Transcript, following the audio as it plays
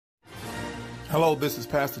Hello, this is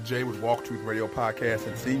Pastor Jay with Walk Truth Radio Podcast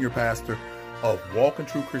and Senior Pastor of Walk in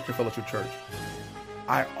Truth Christian Fellowship Church.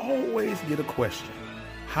 I always get a question: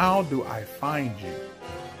 how do I find you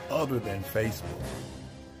other than Facebook?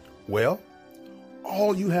 Well,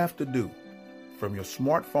 all you have to do from your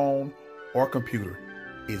smartphone or computer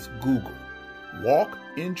is Google Walk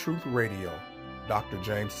in Truth Radio, Dr.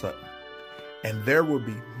 James Sutton. And there will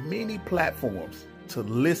be many platforms to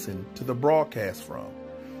listen to the broadcast from.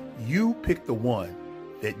 You pick the one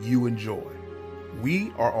that you enjoy.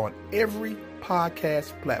 We are on every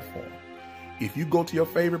podcast platform. If you go to your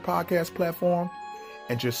favorite podcast platform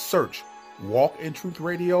and just search Walk in Truth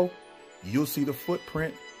Radio, you'll see the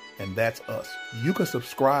footprint, and that's us. You can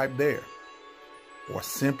subscribe there or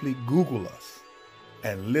simply Google us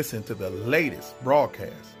and listen to the latest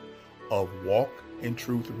broadcast of Walk in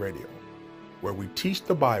Truth Radio, where we teach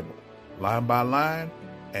the Bible line by line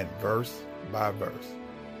and verse by verse.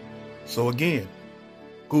 So again,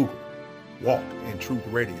 Google Walk in Truth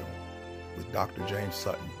Radio with Dr. James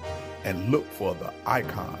Sutton and look for the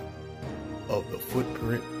icon of the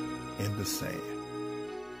footprint in the sand.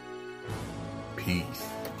 Peace.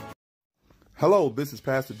 Hello, this is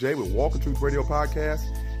Pastor Jay with Walk in Truth Radio Podcast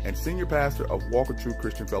and Senior Pastor of Walk in Truth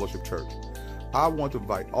Christian Fellowship Church. I want to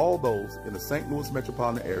invite all those in the St. Louis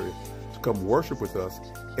metropolitan area to come worship with us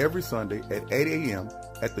every Sunday at 8 a.m.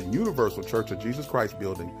 at the Universal Church of Jesus Christ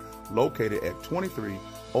building located at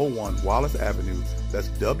 2301 Wallace Avenue. That's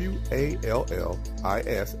Wallis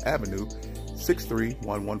Avenue,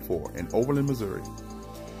 63114 in Overland, Missouri.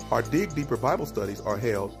 Our Dig Deeper Bible studies are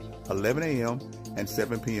held 11 a.m. and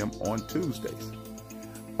 7 p.m. on Tuesdays.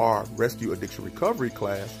 Our Rescue Addiction Recovery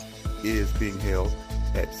class is being held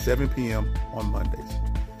at 7 p.m. on Mondays.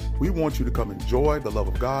 We want you to come enjoy the love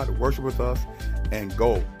of God, worship with us, and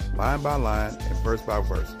go line by line and verse by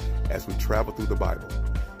verse as we travel through the Bible.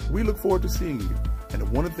 We look forward to seeing you, and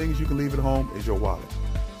one of the things you can leave at home is your wallet.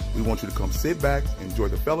 We want you to come sit back, enjoy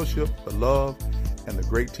the fellowship, the love, and the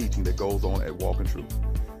great teaching that goes on at Walk in Truth.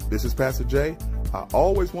 This is Pastor Jay. I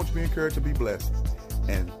always want you to be encouraged to be blessed,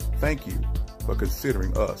 and thank you for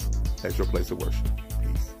considering us as your place of worship.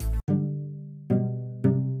 Peace.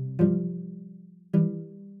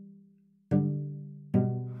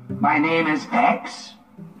 My name is X.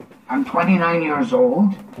 I'm 29 years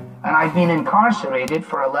old, and I've been incarcerated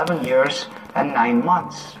for 11 years and 9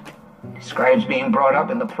 months. He describes being brought up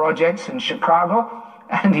in the projects in Chicago,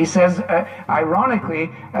 and he says, ironically,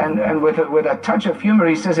 and with a touch of humor,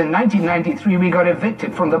 he says, in 1993 we got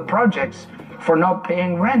evicted from the projects for not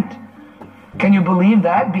paying rent. Can you believe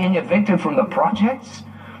that, being evicted from the projects?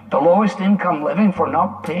 The lowest income living for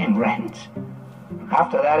not paying rent.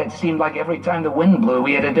 After that, it seemed like every time the wind blew,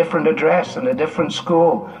 we had a different address and a different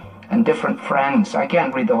school and different friends. I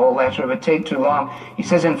can't read the whole letter, it would take too long. He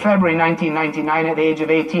says, in February 1999, at the age of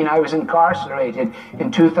 18, I was incarcerated. In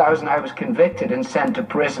 2000, I was convicted and sent to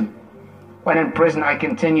prison. When in prison, I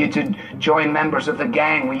continued to join members of the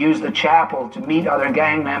gang. We used the chapel to meet other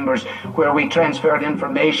gang members, where we transferred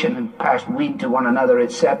information and passed weed to one another,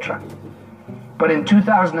 etc. But in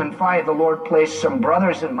 2005, the Lord placed some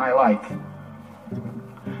brothers in my life.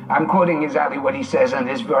 I'm quoting exactly what he says and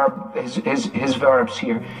his verbs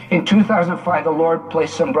here. In 2005, the Lord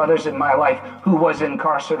placed some brothers in my life who was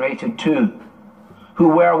incarcerated too, who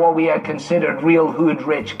were what we had considered real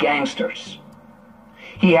hood-rich gangsters.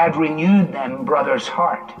 He had renewed them, brothers'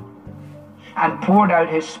 heart, and poured out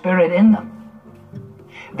his Spirit in them.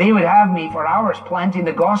 They would have me for hours planting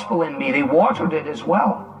the gospel in me. They watered it as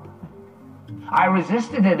well. I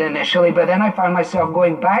resisted it initially, but then I found myself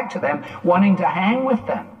going back to them, wanting to hang with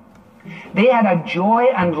them. They had a joy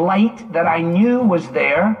and light that I knew was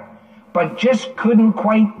there, but just couldn't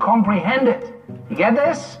quite comprehend it. You get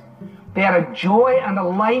this? They had a joy and a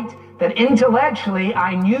light that intellectually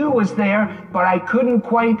I knew was there, but I couldn't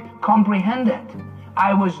quite comprehend it.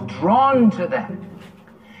 I was drawn to them.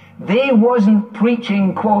 They wasn't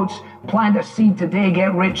preaching, quotes, plant a seed today,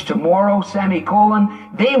 get rich tomorrow, semicolon.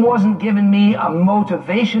 They wasn't giving me a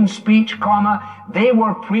motivation speech, comma. They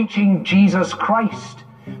were preaching Jesus Christ,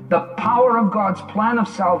 the power of God's plan of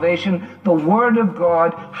salvation, the Word of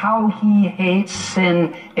God, how He hates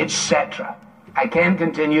sin, etc. I can't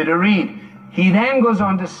continue to read. He then goes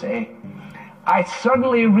on to say, I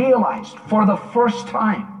suddenly realized for the first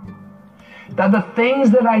time that the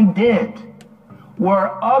things that I did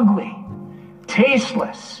were ugly,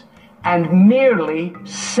 tasteless, and merely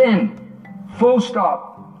sin. Full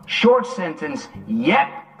stop. Short sentence. Yep,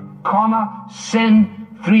 comma, sin,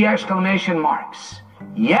 3 exclamation marks.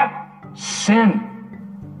 Yep, sin.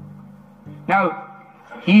 Now,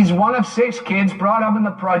 he's one of 6 kids brought up in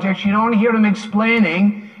the projects. You don't hear him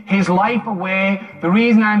explaining his life away. The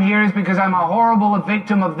reason I'm here is because I'm a horrible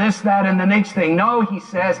victim of this, that, and the next thing. No, he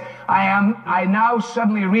says, I now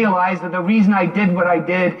suddenly realize that the reason I did what I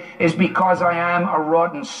did is because I am a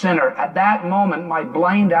rotten sinner. At that moment, my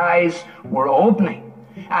blind eyes were opening,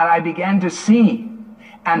 and I began to see,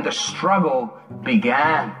 and the struggle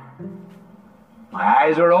began. My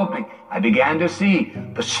eyes were opening. I began to see.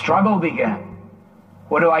 The struggle began.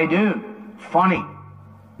 What do? Funny.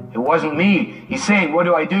 It wasn't me. He's saying, what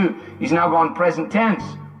do I do? He's now gone present tense.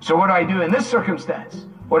 So what do I do in this circumstance?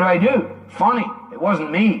 What do I do? Funny. It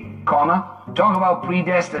wasn't me, comma. Talk about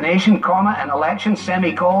predestination, comma, and election,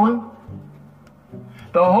 semicolon.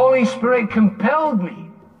 The Holy Spirit compelled me,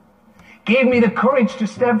 gave me the courage to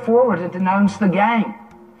step forward and denounce the gang.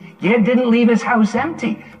 Yet didn't leave his house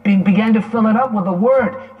empty. Began to fill it up with the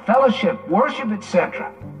Word, fellowship, worship,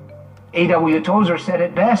 etc. A.W. Tozer said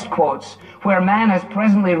it best, quotes, where man has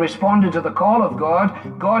presently responded to the call of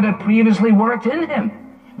God, God had previously worked in him.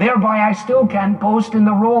 Thereby I still can't boast in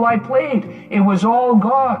the role I played. It was all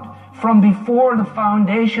God from before the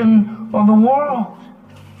foundation of the world.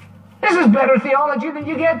 This is better theology than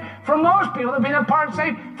you get from most people that have been apart,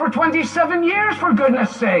 say, for 27 years, for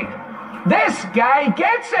goodness sake. This guy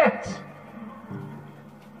gets it.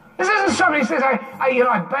 This isn't somebody who says,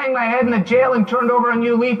 I banged my head in the jail and turned over a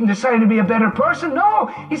new leaf and decided to be a better person. No,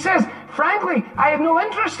 he says, frankly, I have no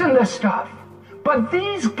interest in this stuff. But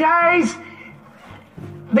these guys,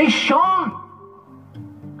 they shone.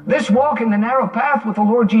 This walk in the narrow path with the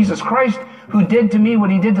Lord Jesus Christ, who did to me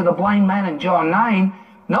what he did to the blind man in John 9,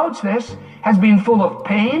 notes this, has been full of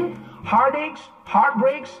pain, heartaches,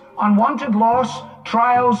 heartbreaks, unwanted loss,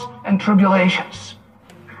 trials, and tribulations.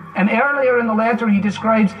 And earlier in the letter, he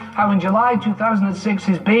describes how in July 2006,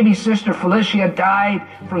 his baby sister Felicia died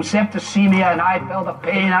from septicemia, and I felt a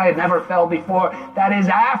pain I had never felt before. That is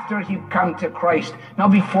after he'd come to Christ,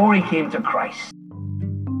 not before he came to Christ.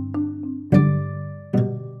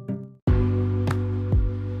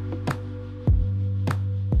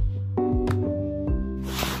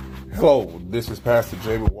 Hello, this is Pastor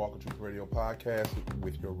Jay with Walking Truth Radio Podcast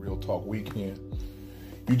with your Real Talk Weekend.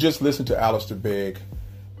 You just listened to Alistair Begg,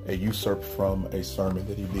 a usurp from a sermon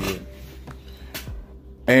that he did.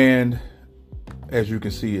 And as you can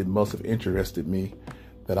see, it must have interested me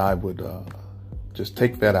that I would just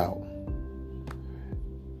take that out.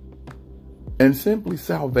 And simply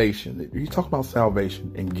salvation. You talk about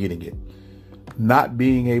salvation and getting it. Not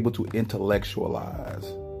being able to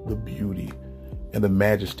intellectualize the beauty and the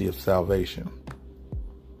majesty of salvation.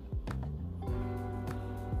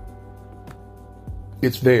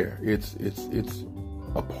 It's there. It's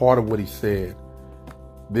a part of what he said.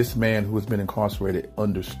 This man who has been incarcerated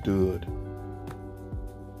understood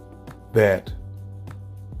that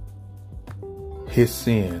his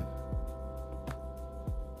sin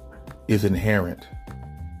is inherent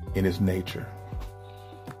in his nature,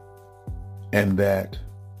 and that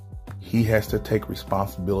he has to take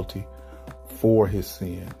responsibility for his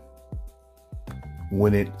sin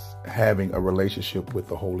when it's having a relationship with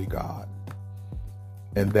the Holy God.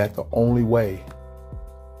 And that the only way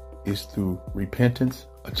is through repentance,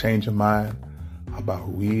 a change of mind about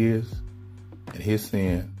who he is and his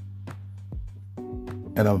sin,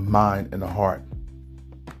 and a mind and a heart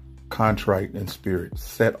contrite in spirit,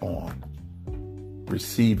 set on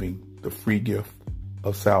receiving the free gift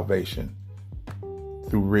of salvation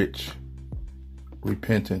through rich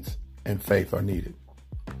repentance and faith are needed.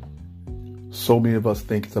 So many of us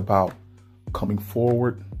think it's about coming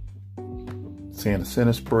forward, saying a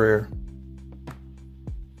sinner's prayer,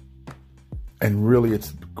 and really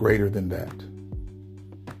it's greater than that.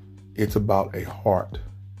 It's about a heart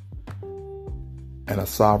and a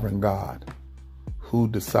sovereign God who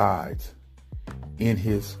decides in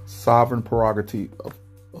his sovereign prerogative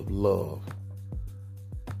of love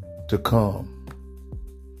to come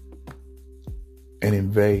and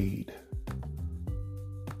invade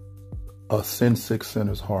a sin-sick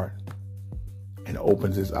sinner's heart and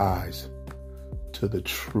opens his eyes to the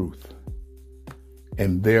truth.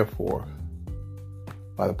 And therefore,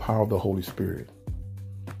 by the power of the Holy Spirit,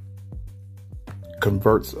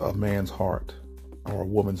 converts a man's heart or a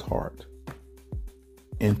woman's heart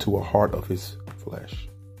into a heart of his flesh.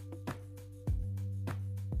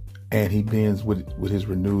 And he then, with his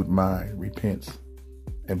renewed mind, repents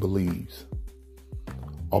and believes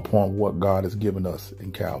upon what God has given us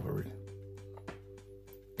in Calvary.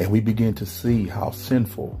 And we begin to see how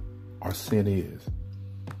sinful our sin is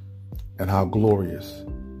and how glorious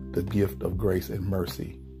the gift of grace and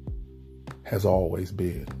mercy has always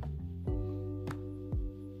been.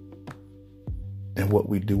 And what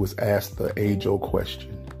we do is ask the age-old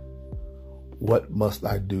question, what must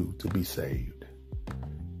I do to be saved?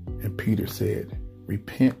 And Peter said,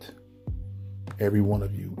 repent, every one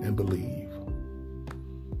of you, and believe.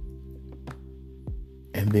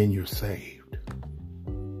 And then you're saved.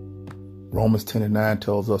 Romans 10:9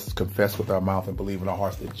 tells us to confess with our mouth and believe in our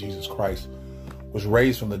hearts that Jesus Christ was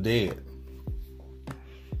raised from the dead.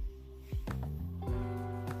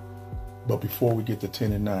 But before we get to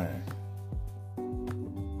 10 and 9,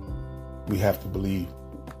 we have to believe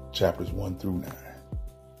chapters 1 through 9.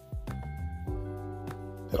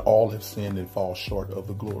 That all have sinned and fall short of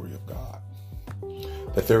the glory of God.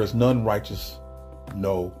 That there is none righteous,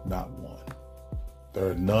 no, not one. There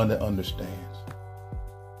are none that understands.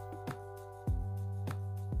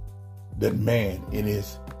 That man, in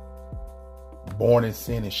his born in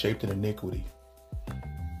sin and shaped in iniquity,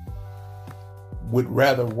 would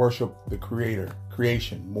rather worship the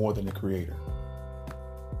creation more than the creator.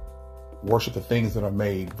 Worship the things that are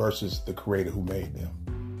made versus the creator who made them.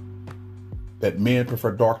 That men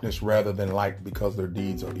prefer darkness rather than light because their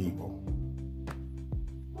deeds are evil.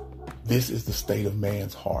 This is the state of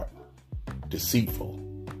man's heart. Deceitful.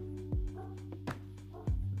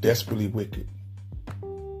 Desperately wicked.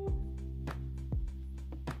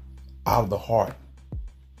 Out of the heart,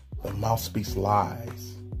 the mouth speaks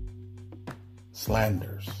lies,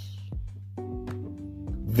 slanders.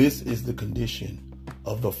 This is the condition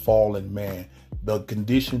of the fallen man, the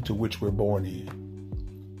condition to which we're born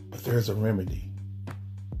in. But there's a remedy.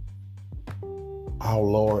 Our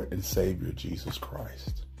Lord and Savior, Jesus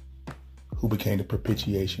Christ, who became the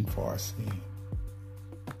propitiation for our sin.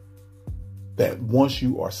 That once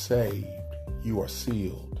you are saved, you are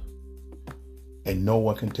sealed, and no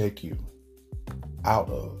one can take you out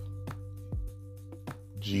of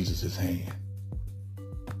Jesus' hand.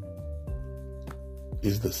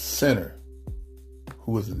 Is the sinner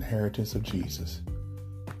who is the inheritance of Jesus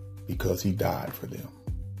because he died for them.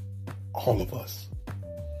 All of us.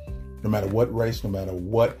 No matter what race, no matter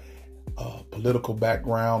what political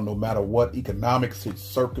background, no matter what economic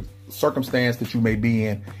circumstance that you may be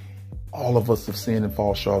in, all of us have sinned and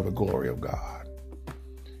fall short of the glory of God.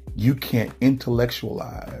 You can't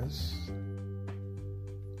intellectualize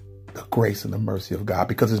the grace and the mercy of God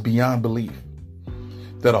because it's beyond belief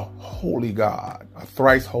that a holy God, a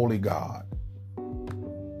thrice holy God,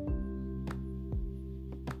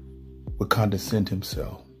 would condescend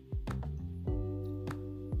himself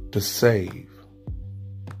to save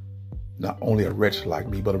not only a wretch like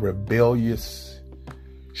me, but a rebellious,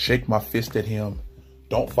 shake my fist at him,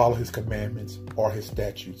 don't follow his commandments or his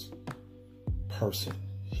statutes person,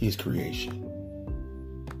 his creation.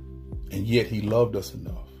 And yet he loved us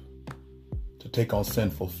enough to take on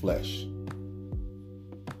sinful flesh,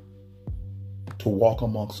 to walk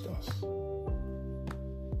amongst us,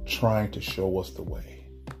 trying to show us the way.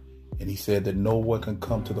 And he said that no one can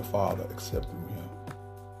come to the Father except through him.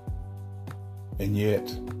 And yet,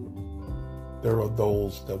 there are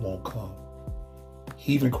those that won't come.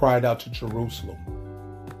 He even cried out to Jerusalem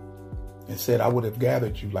and said, I would have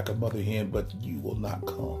gathered you like a mother hen, but you will not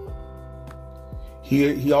come.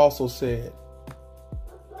 He also said,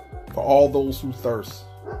 for all those who thirst,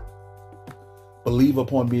 believe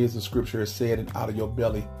upon me, as the scripture has said, and out of your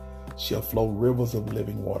belly shall flow rivers of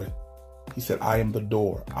living water. He said, I am the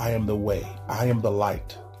door. I am the way. I am the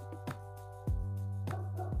light.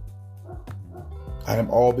 I am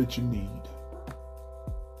all that you need.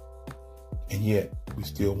 And yet, we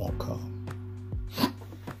still won't come.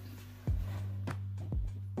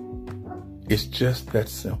 It's just that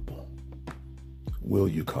simple. Will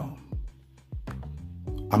you come?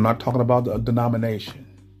 I'm not talking about a denomination.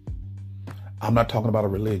 I'm not talking about a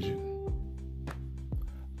religion.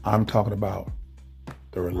 I'm talking about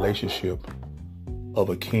the relationship of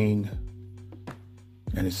a king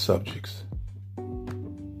and his subjects,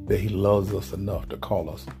 that he loves us enough to call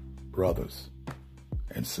us brothers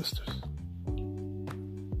and sisters.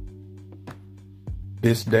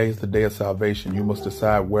 This day is the day of salvation. You must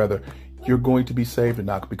decide whether you're going to be saved or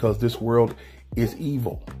not, because this world is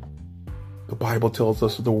evil. The Bible tells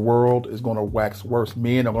us that the world is going to wax worse.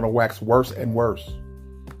 Men are going to wax worse and worse.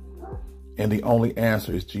 And the only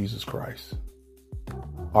answer is Jesus Christ,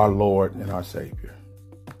 our Lord and our Savior.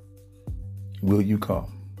 Will you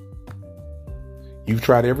come? You've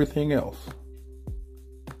tried everything else.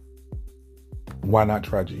 Why not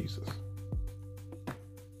try Jesus?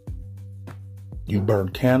 You burn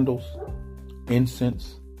candles,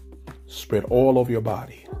 incense, spread oil over your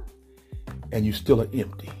body, and you still are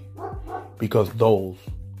empty, because those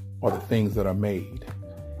are the things that are made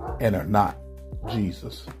and are not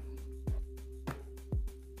Jesus.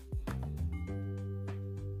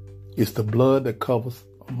 It's the blood that covers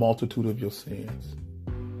a multitude of your sins.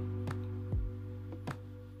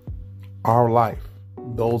 Our life,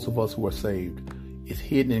 those of us who are saved, is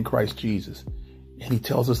hidden in Christ Jesus. And he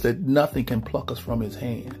tells us that nothing can pluck us from his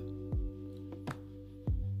hand.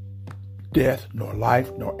 Death, nor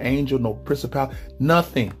life, nor angel, nor principality,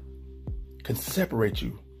 nothing can separate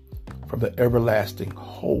you from the everlasting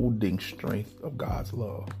holding strength of God's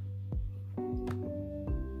love.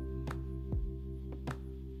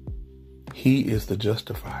 He is the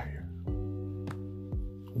justifier.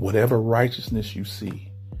 Whatever righteousness you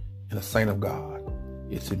see in a saint of God,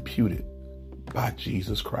 it's imputed by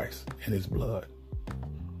Jesus Christ and his blood.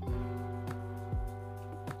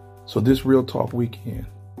 So this Real Talk weekend,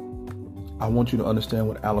 I want you to understand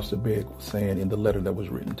what Alistair Begg was saying in the letter that was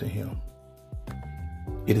written to him.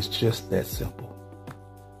 It is just that simple.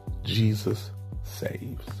 Jesus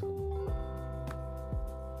saves.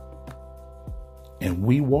 And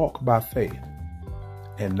we walk by faith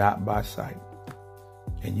and not by sight.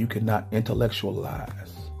 And you cannot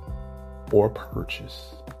intellectualize or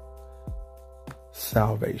purchase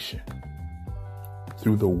salvation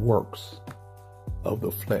through the works of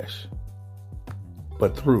the flesh,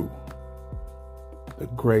 but through the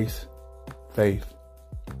grace, faith,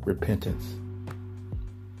 repentance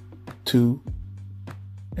to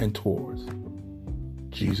and towards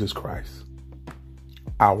Jesus Christ,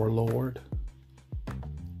 our Lord,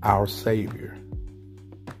 our Savior,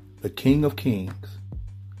 the King of Kings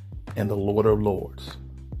and the Lord of Lords,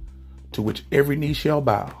 to which every knee shall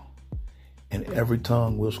bow and every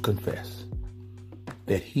tongue will confess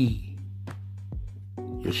that he,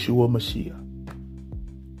 Yeshua Mashiach,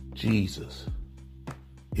 Jesus,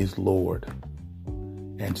 is Lord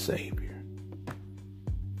and Savior.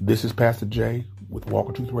 This is Pastor Jay with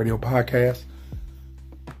Walking Truth Radio Podcast.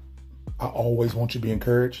 I always want you to be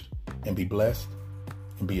encouraged and be blessed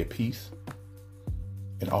and be at peace.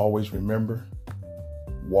 And always remember,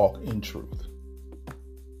 walk in truth.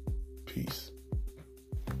 Peace.